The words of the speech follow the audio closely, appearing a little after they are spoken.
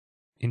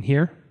In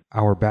here,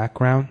 our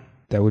background,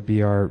 that would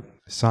be our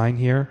sign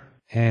here.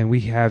 And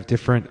we have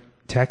different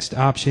text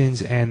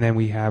options, and then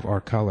we have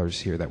our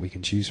colors here that we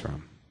can choose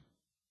from.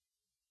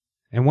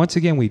 And once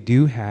again, we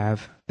do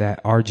have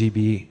that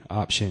RGB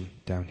option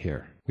down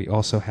here. We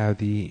also have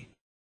the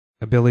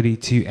ability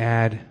to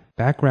add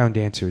background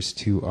dancers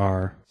to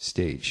our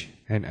stage.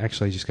 And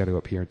actually, I just got to go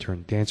up here and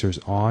turn dancers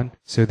on.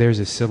 So there's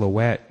a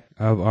silhouette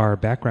of our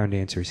background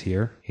dancers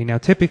here. Okay, now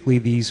typically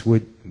these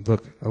would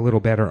look a little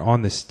better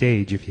on the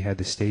stage if you had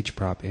the stage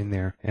prop in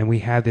there. And we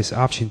have this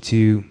option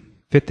to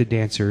fit the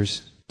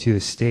dancers to the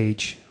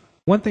stage.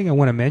 One thing I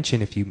want to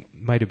mention, if you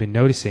might have been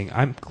noticing,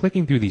 I'm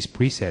clicking through these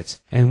presets,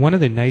 and one of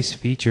the nice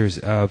features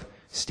of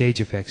Stage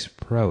Effects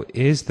Pro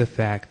is the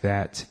fact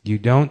that you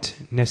don't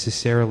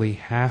necessarily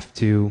have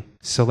to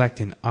select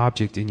an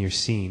object in your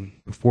scene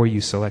before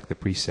you select the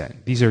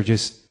preset. These are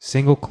just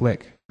single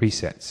click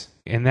presets.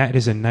 And that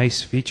is a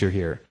nice feature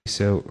here.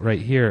 So right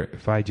here,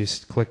 if I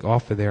just click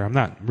off of there, I'm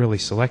not really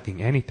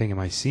selecting anything in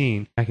my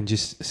scene. I can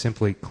just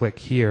simply click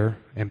here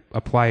and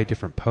apply a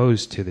different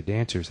pose to the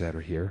dancers that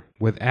are here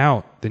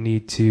without the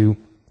need to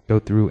go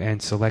through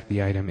and select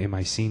the item in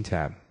my scene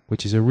tab,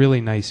 which is a really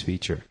nice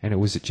feature. And it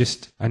was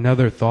just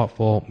another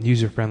thoughtful,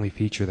 user-friendly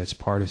feature that's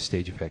part of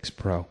Stage Effects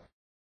Pro.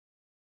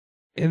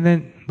 And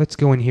then let's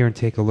go in here and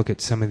take a look at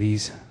some of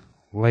these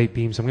light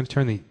beams. I'm going to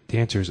turn the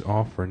dancers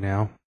off for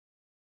now.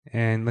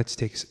 And let's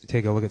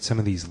take a look at some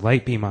of these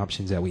light beam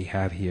options that we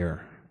have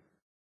here.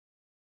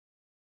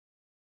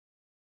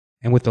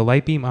 And with the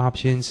light beam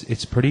options,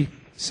 it's pretty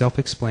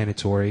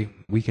self-explanatory.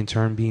 We can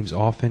turn beams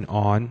off and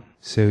on.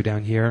 So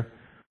down here,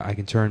 I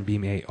can turn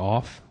beam A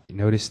off.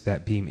 Notice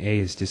that beam A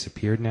has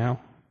disappeared now.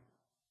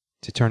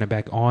 To turn it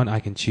back on, I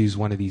can choose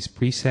one of these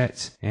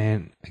presets,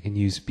 and I can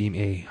use beam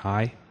A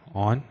high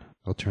on.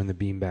 I'll turn the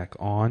beam back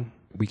on.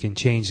 We can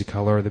change the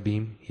color of the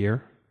beam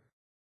here.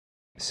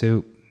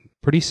 So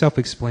pretty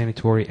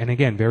self-explanatory, and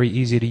again, very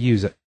easy to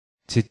use.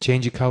 To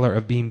change the color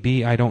of beam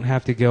B, I don't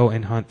have to go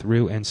and hunt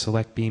through and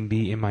select beam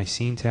B in my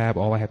scene tab.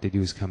 All I have to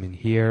do is come in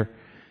here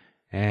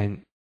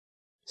and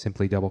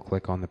simply double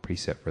click on the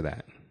preset for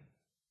that.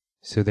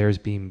 So there's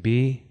beam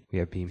B, we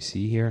have beam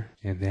C here,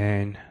 and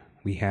then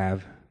we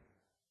have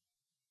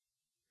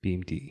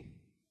beam D.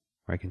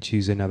 Or I can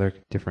choose another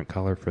different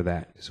color for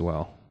that as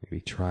well.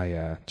 Maybe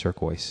try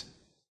turquoise.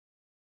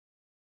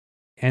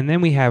 And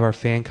then we have our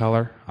fan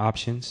color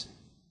options.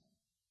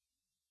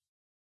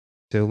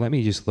 So let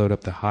me just load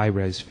up the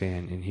high-res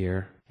fan in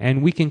here.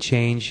 And we can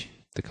change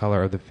the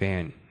color of the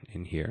fan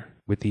in here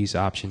with these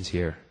options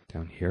here.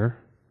 Down here,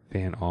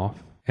 fan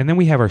off. And then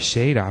we have our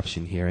shade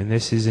option here. And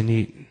this is a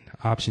neat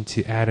option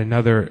to add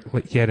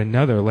yet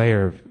another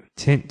layer of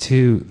tint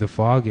to the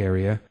fog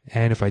area.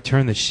 And if I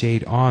turn the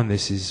shade on,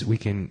 we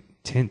can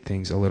tint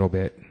things a little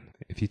bit.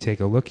 If you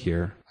take a look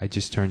here, I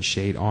just turned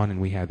shade on and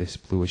we have this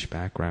bluish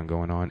background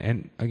going on.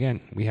 And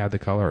again, we have the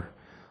color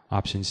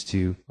options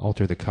to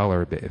alter the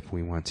color a bit if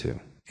we want to.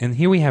 And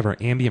here we have our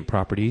ambient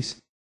properties.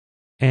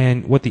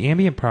 And what the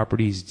ambient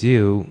properties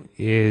do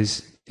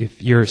is,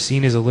 if your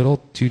scene is a little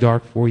too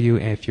dark for you,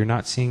 and if you're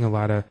not seeing a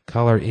lot of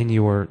color in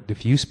your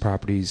diffuse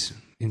properties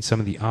in some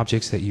of the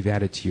objects that you've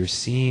added to your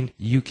scene,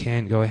 you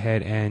can go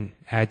ahead and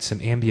add some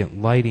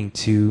ambient lighting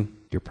to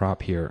your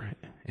prop here.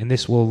 And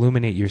this will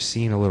illuminate your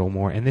scene a little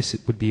more, and this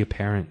would be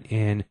apparent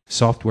in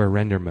software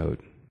render mode.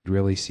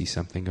 Really see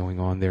something going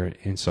on there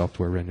in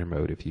software render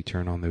mode if you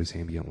turn on those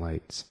ambient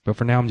lights. But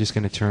for now, I'm just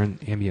going to turn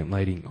ambient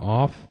lighting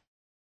off.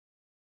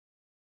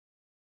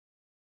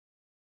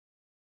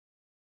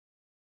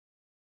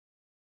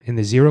 In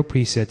the zero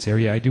presets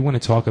area, I do want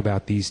to talk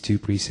about these two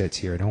presets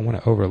here. I don't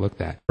want to overlook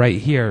that.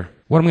 Right here,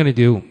 what I'm going to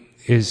do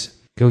is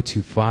go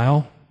to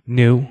File,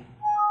 New,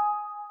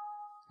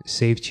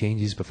 Save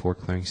Changes before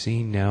clearing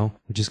scene. No,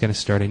 we're just going to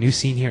start a new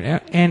scene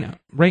here. And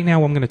right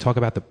now I'm going to talk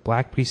about the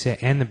black preset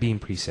and the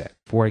beam preset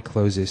before I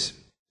close this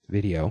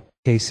video.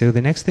 Okay, so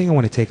the next thing I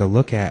want to take a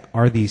look at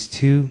are these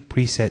two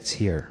presets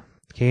here.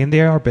 Okay, and they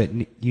are a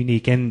bit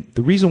unique. And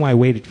the reason why I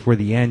waited for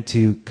the end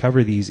to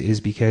cover these is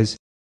because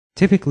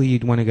typically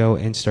you'd want to go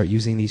and start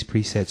using these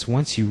presets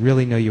once you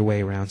really know your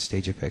way around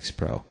Stage Effects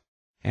Pro.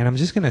 And I'm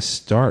just going to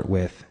start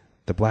with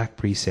the black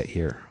preset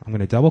here. I'm going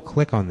to double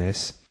click on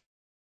this.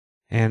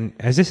 And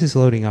as this is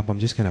loading up, I'm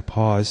just going to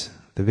pause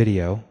the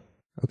video.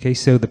 Okay,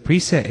 so the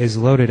preset is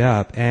loaded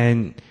up,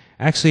 and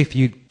actually if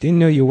you didn't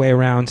know your way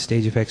around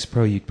Stage Effects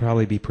Pro, you'd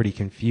probably be pretty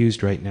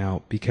confused right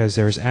now because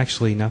there's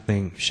actually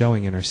nothing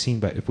showing in our scene.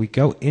 But if we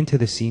go into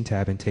the scene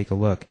tab and take a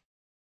look,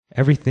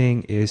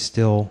 everything is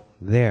still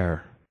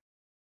there.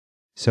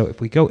 So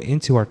if we go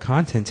into our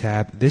content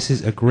tab, this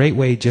is a great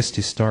way just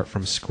to start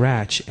from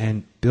scratch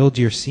and build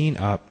your scene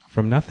up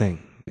from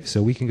nothing.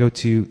 So we can go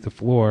to the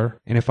floor,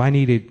 and if I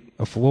needed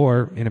a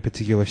floor in a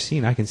particular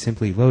scene, I can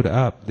simply load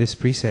up this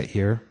preset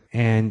here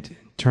and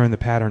turn the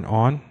pattern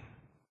on.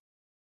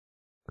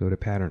 Go to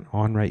pattern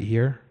on right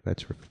here.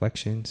 That's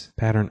reflections.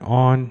 Pattern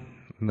on.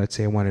 Let's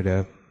say I wanted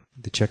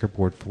the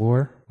checkerboard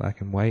floor,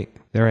 black and white.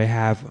 There I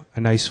have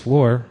a nice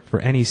floor for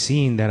any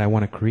scene that I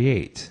want to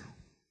create.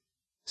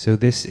 So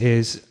this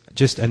is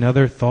just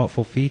another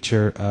thoughtful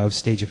feature of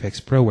Stage Effects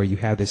Pro, where you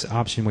have this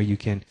option where you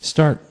can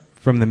start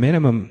from the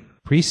minimum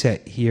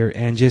preset here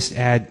and just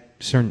add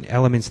certain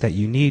elements that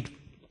you need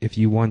if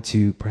you want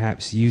to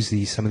perhaps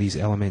use some of these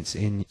elements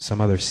in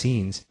some other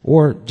scenes,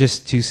 or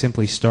just to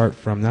simply start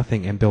from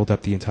nothing and build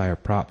up the entire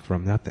prop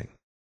from nothing.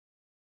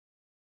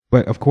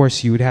 But of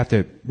course, you would have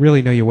to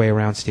really know your way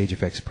around Stage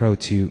Effects Pro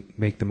to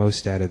make the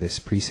most out of this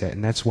preset,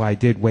 and that's why I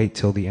did wait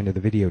till the end of the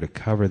video to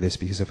cover this,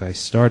 because if I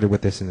started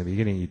with this in the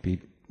beginning, you'd be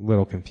a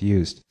little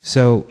confused.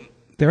 So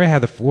there I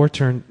have the floor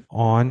turned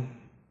on.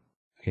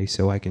 Okay,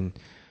 so I can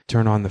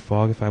turn on the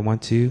fog if I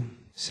want to,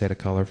 set a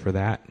color for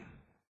that.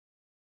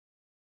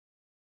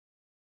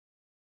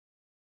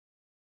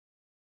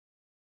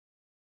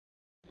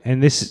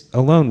 And this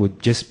alone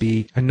would just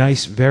be a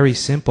nice, very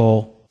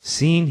simple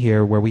scene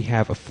here where we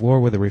have a floor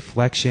with a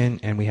reflection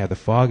and we have the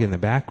fog in the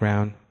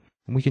background.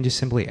 And we can just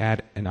simply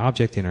add an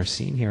object in our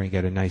scene here and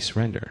get a nice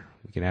render.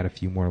 We can add a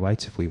few more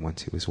lights if we want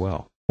to as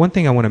well. One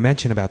thing I want to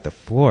mention about the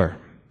floor,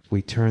 if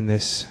we turn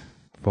this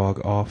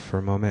fog off for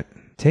a moment,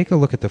 take a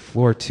look at the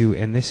floor too,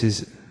 and this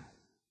is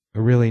a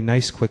really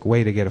nice quick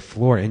way to get a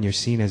floor in your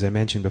scene, as I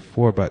mentioned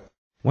before. But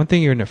one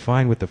thing you're going to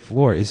find with the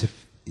floor is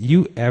if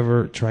you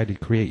ever try to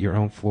create your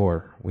own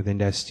floor within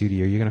DAZ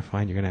Studio, you're going to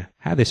find you're going to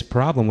have this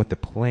problem with the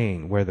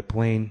plane, where the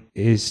plane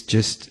is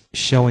just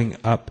showing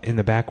up in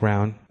the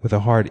background with a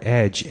hard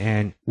edge.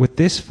 And with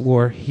this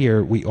floor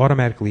here, we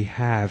automatically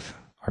have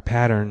our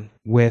pattern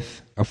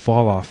with a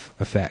fall off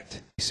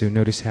effect. So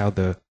notice how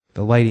the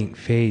lighting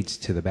fades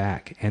to the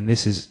back. And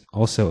this is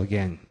also,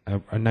 again,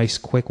 a nice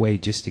quick way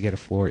just to get a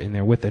floor in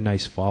there with a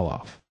nice fall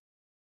off.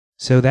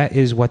 So that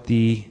is what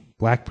the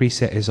black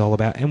preset is all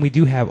about, and we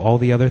do have all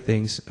the other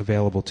things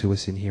available to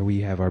us in here.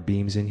 We have our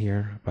beams in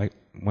here. If I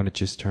want to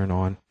just turn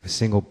on a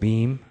single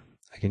beam,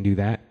 I can do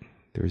that.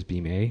 There's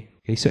beam A.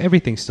 Okay, so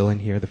everything's still in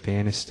here. The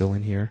fan is still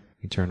in here.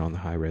 You turn on the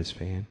high-res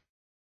fan.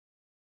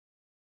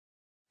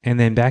 And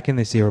then back in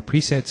the zero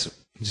presets,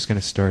 I'm just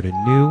going to start a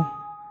new.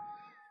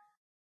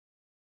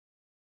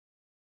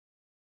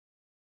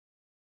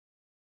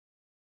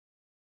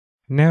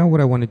 Now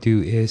what I want to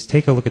do is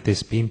take a look at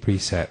this beam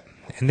preset.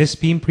 And this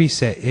beam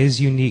preset is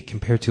unique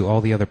compared to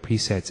all the other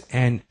presets.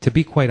 And to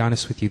be quite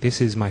honest with you, this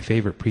is my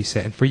favorite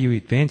preset. And for you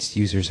advanced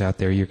users out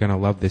there, you're going to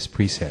love this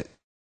preset.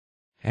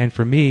 And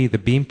for me, the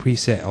beam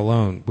preset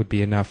alone would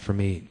be enough for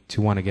me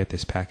to want to get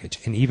this package.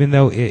 And even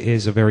though it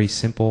is a very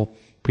simple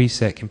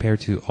preset compared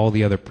to all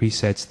the other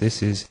presets,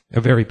 this is a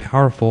very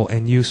powerful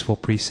and useful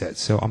preset.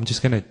 So I'm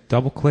just going to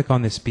double click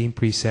on this beam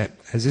preset.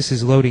 As this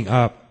is loading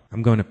up,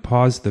 I'm going to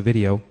pause the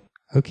video.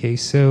 Okay,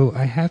 so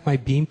I have my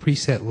beam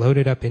preset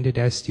loaded up into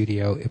DAZ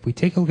Studio. If we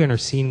take a look at our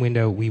scene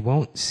window, we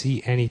won't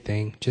see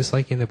anything, just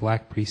like in the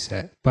black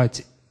preset.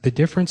 But the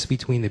difference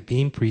between the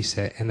beam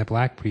preset and the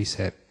black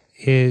preset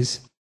is,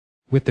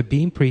 with the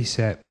beam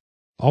preset,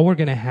 all we're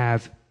going to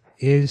have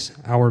is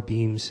our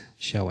beams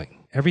showing.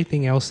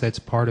 Everything else that's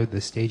part of the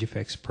Stage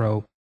Effects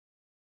Pro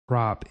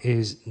prop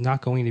is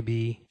not going to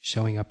be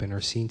showing up in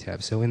our scene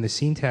tab. So in the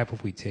scene tab,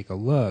 if we take a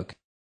look,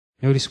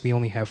 notice we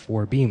only have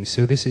 4 beams.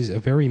 So this is a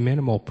very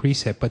minimal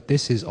preset, but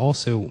this is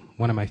also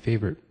one of my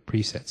favorite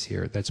presets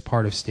here that's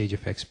part of Stage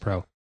Effects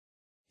Pro.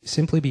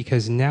 Simply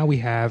because now we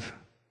have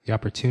the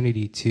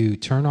opportunity to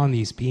turn on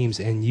these beams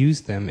and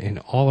use them in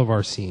all of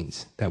our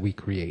scenes that we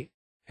create.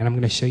 And I'm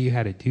going to show you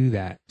how to do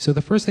that. So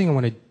the first thing I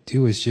want to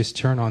do is just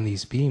turn on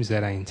these beams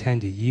that I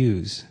intend to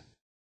use.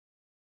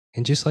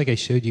 And just like I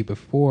showed you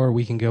before,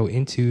 we can go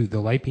into the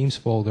Light Beams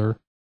folder.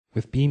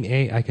 With beam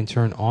A, I can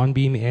turn on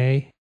beam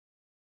A.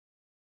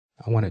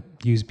 I want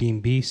to use beam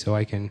B so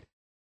I can,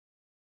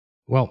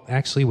 well,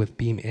 actually with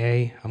beam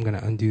A, I'm going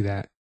to undo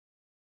that.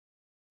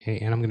 Okay,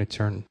 and I'm going to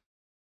turn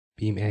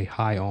beam A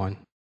high on.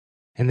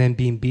 And then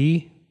beam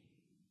B,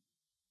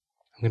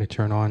 I'm going to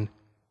turn on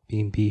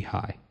beam B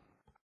high.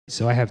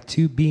 So I have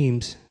 2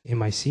 beams in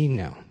my scene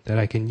now that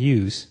I can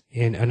use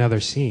in another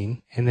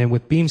scene. And then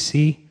with beam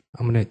C,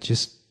 I'm going to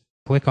just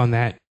click on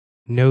that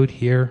node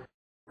here,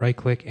 right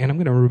click, and I'm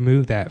going to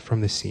remove that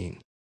from the scene.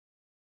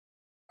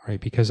 All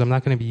right, because I'm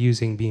not going to be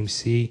using beam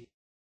C,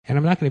 and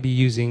I'm not going to be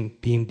using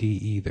beam D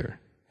either.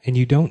 And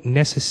you don't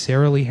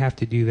necessarily have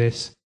to do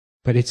this,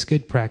 but it's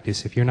good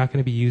practice. If you're not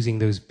going to be using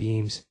those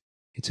beams,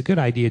 it's a good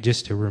idea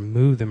just to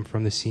remove them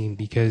from the scene,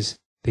 because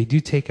they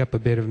do take up a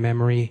bit of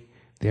memory.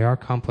 They are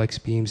complex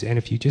beams, and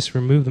if you just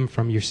remove them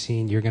from your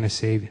scene, you're going to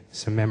save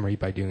some memory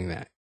by doing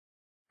that.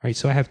 All right,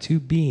 so I have 2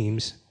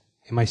 beams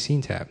in my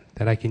scene tab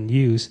that I can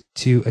use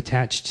to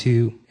attach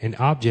to an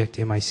object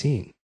in my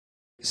scene.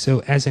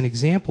 So as an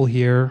example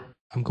here,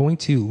 I'm going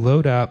to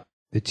load up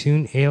the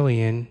Toon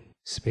Alien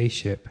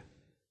spaceship.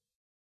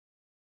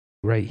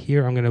 Right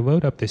here, I'm going to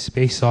load up the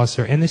space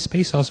saucer, and the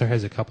space saucer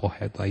has a couple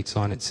headlights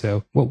on it.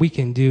 So what we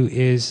can do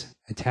is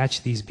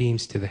attach these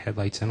beams to the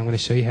headlights, and I'm going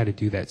to show you how to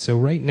do that. So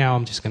right now,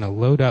 I'm just going to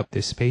load up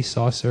this space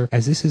saucer.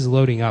 As this is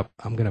loading up,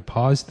 I'm going to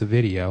pause the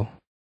video.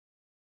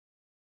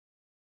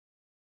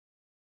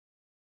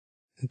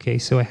 Okay,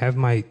 so I have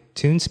my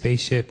Toon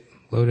spaceship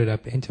loaded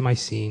up into my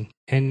scene,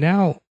 and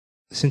now,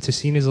 since the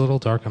scene is a little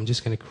dark, I'm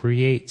just going to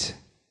create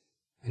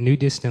a new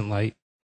distant light,